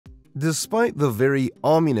Despite the very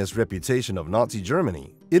ominous reputation of Nazi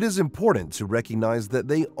Germany, it is important to recognize that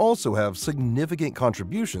they also have significant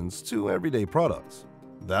contributions to everyday products.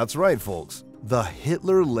 That's right, folks. The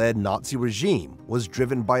Hitler-led Nazi regime was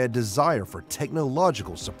driven by a desire for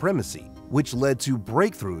technological supremacy, which led to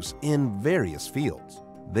breakthroughs in various fields.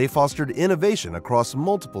 They fostered innovation across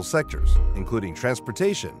multiple sectors, including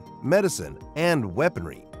transportation, medicine, and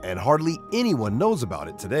weaponry, and hardly anyone knows about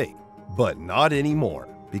it today. But not anymore,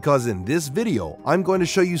 because in this video, I'm going to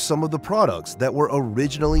show you some of the products that were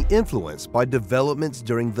originally influenced by developments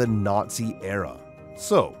during the Nazi era.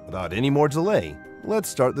 So, without any more delay, let's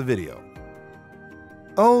start the video.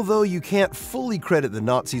 Although you can't fully credit the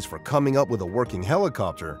Nazis for coming up with a working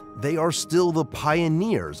helicopter, they are still the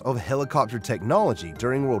pioneers of helicopter technology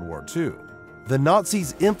during World War II. The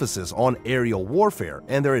Nazis' emphasis on aerial warfare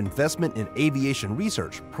and their investment in aviation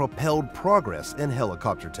research propelled progress in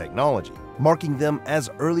helicopter technology, marking them as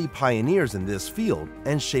early pioneers in this field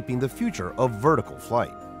and shaping the future of vertical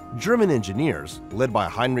flight. German engineers, led by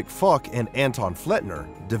Heinrich Foch and Anton Flettner,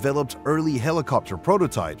 developed early helicopter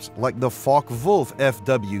prototypes like the Focke-Wulf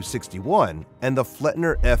FW-61 and the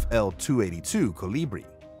Flettner FL-282 Colibri.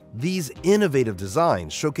 These innovative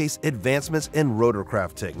designs showcase advancements in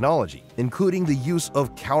rotorcraft technology, including the use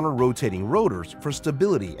of counter-rotating rotors for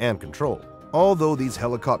stability and control. Although these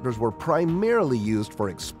helicopters were primarily used for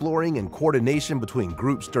exploring and coordination between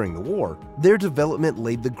groups during the war, their development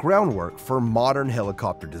laid the groundwork for modern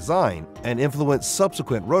helicopter design and influenced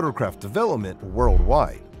subsequent rotorcraft development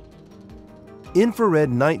worldwide. Infrared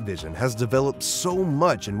night vision has developed so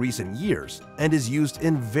much in recent years and is used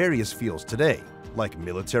in various fields today, like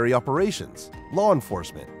military operations, law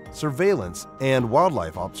enforcement, surveillance, and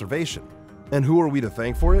wildlife observation. And who are we to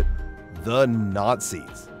thank for it? The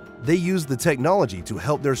Nazis. They used the technology to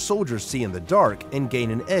help their soldiers see in the dark and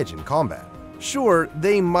gain an edge in combat. Sure,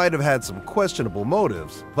 they might have had some questionable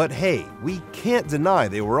motives, but hey, we can't deny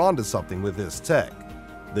they were onto something with this tech.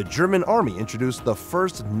 The German army introduced the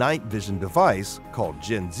first night vision device, called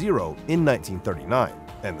Gen 0, in 1939,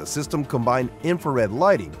 and the system combined infrared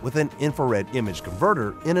lighting with an infrared image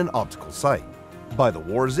converter in an optical sight. By the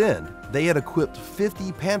war's end, they had equipped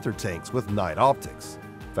 50 Panther tanks with night optics.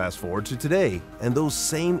 Fast forward to today, and those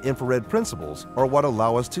same infrared principles are what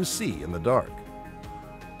allow us to see in the dark.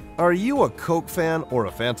 Are you a Coke fan or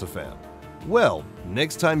a Fanta fan? Well,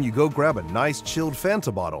 next time you go grab a nice chilled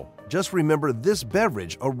Fanta bottle, just remember this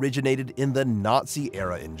beverage originated in the Nazi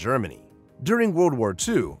era in Germany. During World War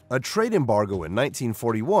II, a trade embargo in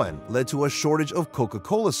 1941 led to a shortage of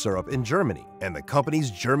Coca-Cola syrup in Germany, and the company's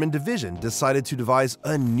German division decided to devise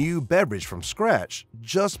a new beverage from scratch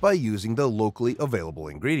just by using the locally available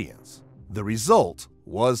ingredients. The result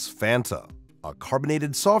was Fanta, a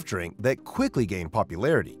carbonated soft drink that quickly gained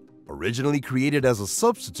popularity. Originally created as a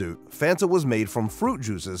substitute, Fanta was made from fruit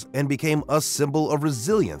juices and became a symbol of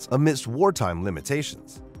resilience amidst wartime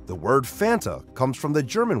limitations. The word Fanta comes from the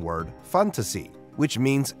German word Fantasie, which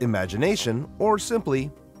means imagination or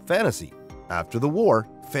simply fantasy. After the war,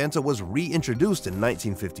 Fanta was reintroduced in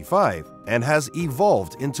 1955 and has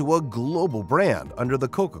evolved into a global brand under the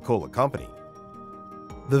Coca-Cola Company.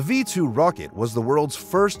 The V-2 rocket was the world's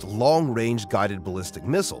first long-range guided ballistic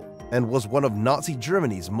missile and was one of Nazi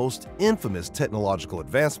Germany's most infamous technological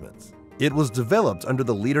advancements. It was developed under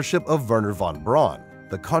the leadership of Wernher von Braun,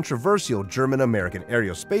 the controversial German-American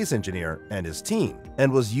aerospace engineer, and his team,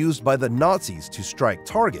 and was used by the Nazis to strike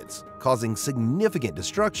targets, causing significant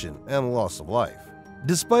destruction and loss of life.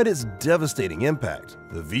 Despite its devastating impact,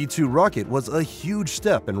 the V-2 rocket was a huge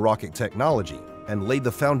step in rocket technology and laid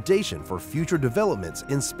the foundation for future developments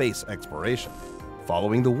in space exploration.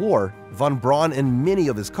 Following the war, von Braun and many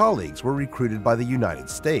of his colleagues were recruited by the United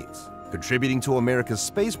States, contributing to America's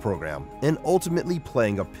space program and ultimately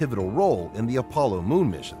playing a pivotal role in the Apollo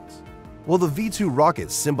moon missions. While the V-2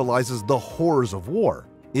 rocket symbolizes the horrors of war,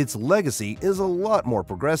 its legacy is a lot more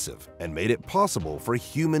progressive and made it possible for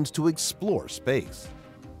humans to explore space.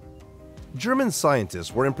 German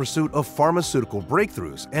scientists were in pursuit of pharmaceutical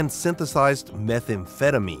breakthroughs and synthesized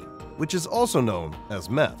methamphetamine, which is also known as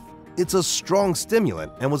meth. It's a strong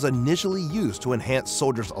stimulant and was initially used to enhance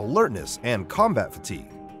soldiers' alertness and combat fatigue.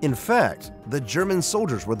 In fact, the German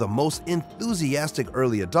soldiers were the most enthusiastic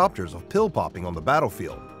early adopters of pill popping on the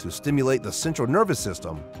battlefield to stimulate the central nervous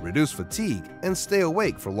system, reduce fatigue, and stay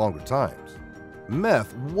awake for longer times.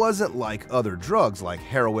 Meth wasn't like other drugs like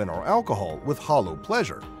heroin or alcohol with hollow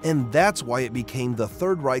pleasure, and that's why it became the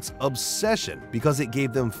Third Reich's obsession, because it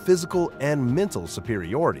gave them physical and mental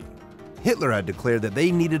superiority. Hitler had declared that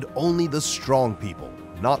they needed only the strong people,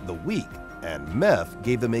 not the weak, and meth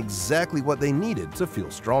gave them exactly what they needed to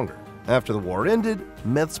feel stronger. After the war ended,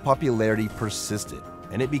 meth's popularity persisted,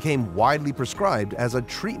 and it became widely prescribed as a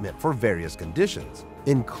treatment for various conditions,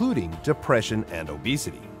 including depression and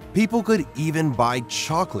obesity. People could even buy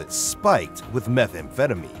chocolate spiked with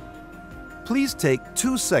methamphetamine. Please take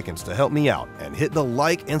 2 seconds to help me out and hit the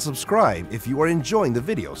like and subscribe if you are enjoying the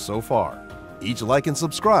video so far. Each like and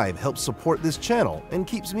subscribe helps support this channel and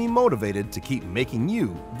keeps me motivated to keep making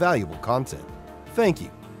you valuable content. Thank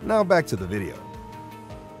you. Now back to the video.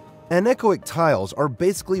 Anechoic tiles are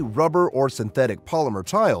basically rubber or synthetic polymer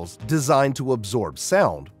tiles designed to absorb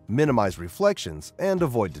sound, minimize reflections, and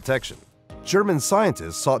avoid detection. German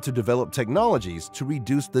scientists sought to develop technologies to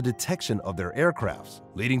reduce the detection of their aircrafts,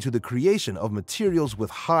 leading to the creation of materials with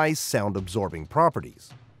high sound-absorbing properties.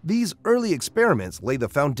 These early experiments laid the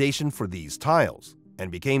foundation for these tiles and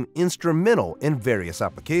became instrumental in various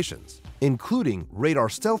applications, including radar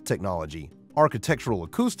stealth technology, architectural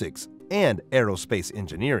acoustics, and aerospace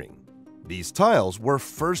engineering. These tiles were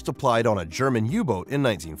first applied on a German U-boat in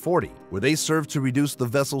 1940, where they served to reduce the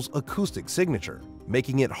vessel's acoustic signature,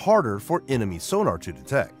 making it harder for enemy sonar to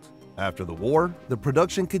detect. After the war, the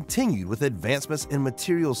production continued with advancements in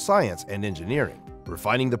materials science and engineering,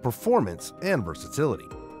 refining the performance and versatility.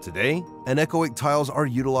 Today, anechoic tiles are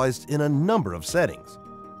utilized in a number of settings.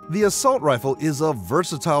 The assault rifle is a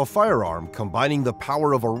versatile firearm combining the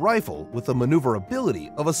power of a rifle with the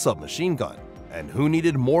maneuverability of a submachine gun. And who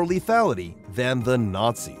needed more lethality than the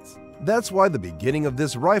Nazis? That's why the beginning of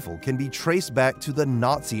this rifle can be traced back to the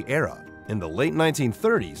Nazi era. In the late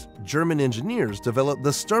 1930s, German engineers developed the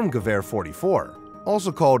Sturmgewehr 44,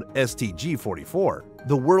 also called STG-44,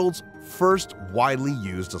 the world's first widely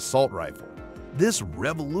used assault rifle. This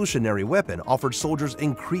revolutionary weapon offered soldiers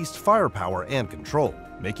increased firepower and control,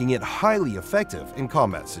 making it highly effective in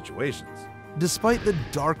combat situations. Despite the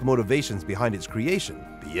dark motivations behind its creation,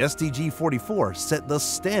 the STG-44 set the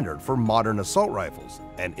standard for modern assault rifles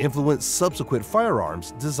and influenced subsequent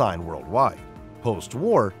firearms designed worldwide.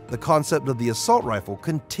 Post-war, the concept of the assault rifle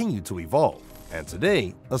continued to evolve, and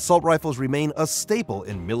today, assault rifles remain a staple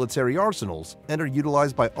in military arsenals and are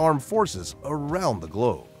utilized by armed forces around the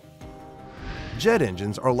globe. Jet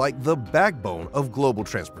engines are like the backbone of global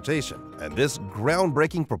transportation, and this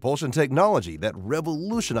groundbreaking propulsion technology that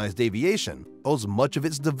revolutionized aviation owes much of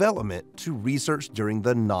its development to research during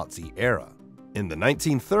the Nazi era. In the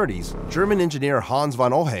 1930s, German engineer Hans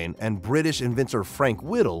von Ohain and British inventor Frank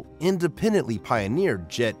Whittle independently pioneered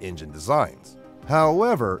jet engine designs.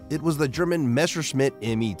 However, it was the German Messerschmitt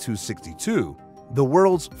Me-262, the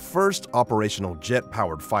world's first operational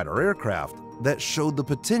jet-powered fighter aircraft, that showed the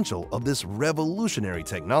potential of this revolutionary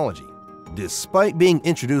technology. Despite being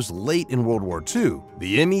introduced late in World War II,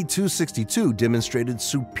 the Me-262 demonstrated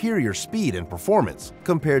superior speed and performance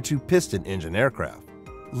compared to piston engine aircraft.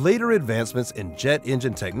 Later advancements in jet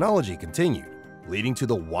engine technology continued, leading to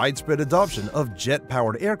the widespread adoption of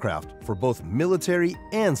jet-powered aircraft for both military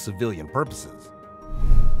and civilian purposes.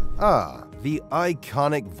 The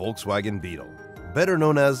iconic Volkswagen Beetle, better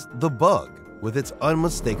known as the Bug, with its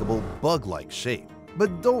unmistakable bug-like shape.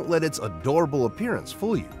 But don't let its adorable appearance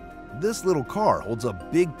fool you. This little car holds a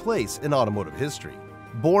big place in automotive history.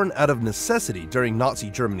 Born out of necessity during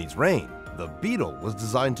Nazi Germany's reign, the Beetle was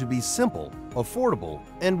designed to be simple, affordable,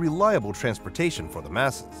 and reliable transportation for the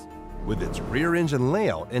masses. With its rear-engine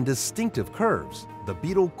layout and distinctive curves, the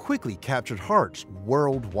Beetle quickly captured hearts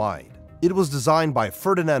worldwide. It was designed by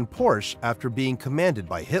Ferdinand Porsche after being commanded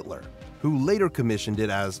by Hitler, who later commissioned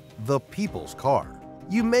it as the people's car.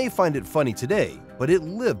 You may find it funny today, but it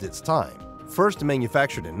lived its time. First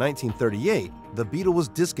manufactured in 1938, the Beetle was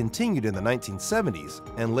discontinued in the 1970s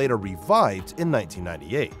and later revived in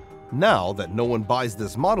 1998. Now that no one buys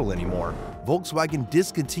this model anymore, Volkswagen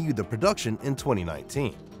discontinued the production in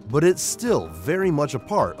 2019, but it's still very much a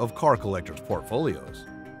part of car collectors' portfolios.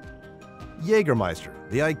 Jägermeister,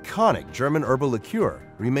 the iconic German herbal liqueur,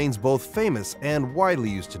 remains both famous and widely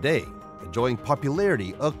used today, enjoying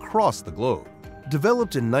popularity across the globe.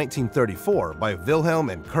 Developed in 1934 by Wilhelm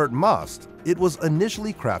and Kurt Mast, it was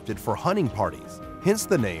initially crafted for hunting parties, hence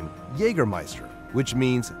the name Jägermeister, which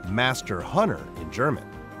means master hunter in German.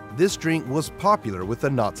 This drink was popular with the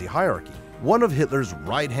Nazi hierarchy. One of Hitler's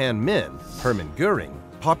right-hand men, Hermann Göring,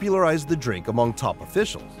 popularized the drink among top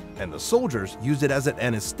officials, and the soldiers used it as an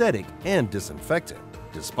anesthetic and disinfectant.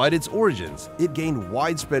 Despite its origins, it gained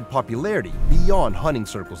widespread popularity beyond hunting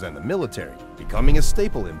circles and the military, becoming a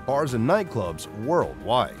staple in bars and nightclubs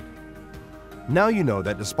worldwide. Now you know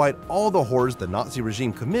that despite all the horrors the Nazi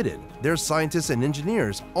regime committed, their scientists and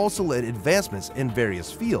engineers also led advancements in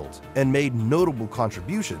various fields and made notable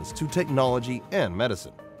contributions to technology and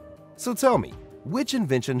medicine. So tell me, which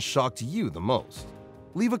invention shocked you the most?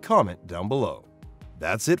 leave a comment down below.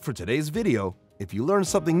 That's it for today's video. If you learned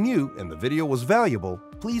something new and the video was valuable,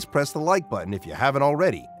 please press the like button if you haven't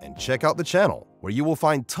already, and check out the channel, where you will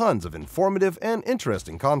find tons of informative and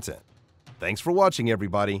interesting content. Thanks for watching,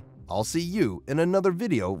 everybody. I'll see you in another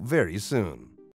video very soon.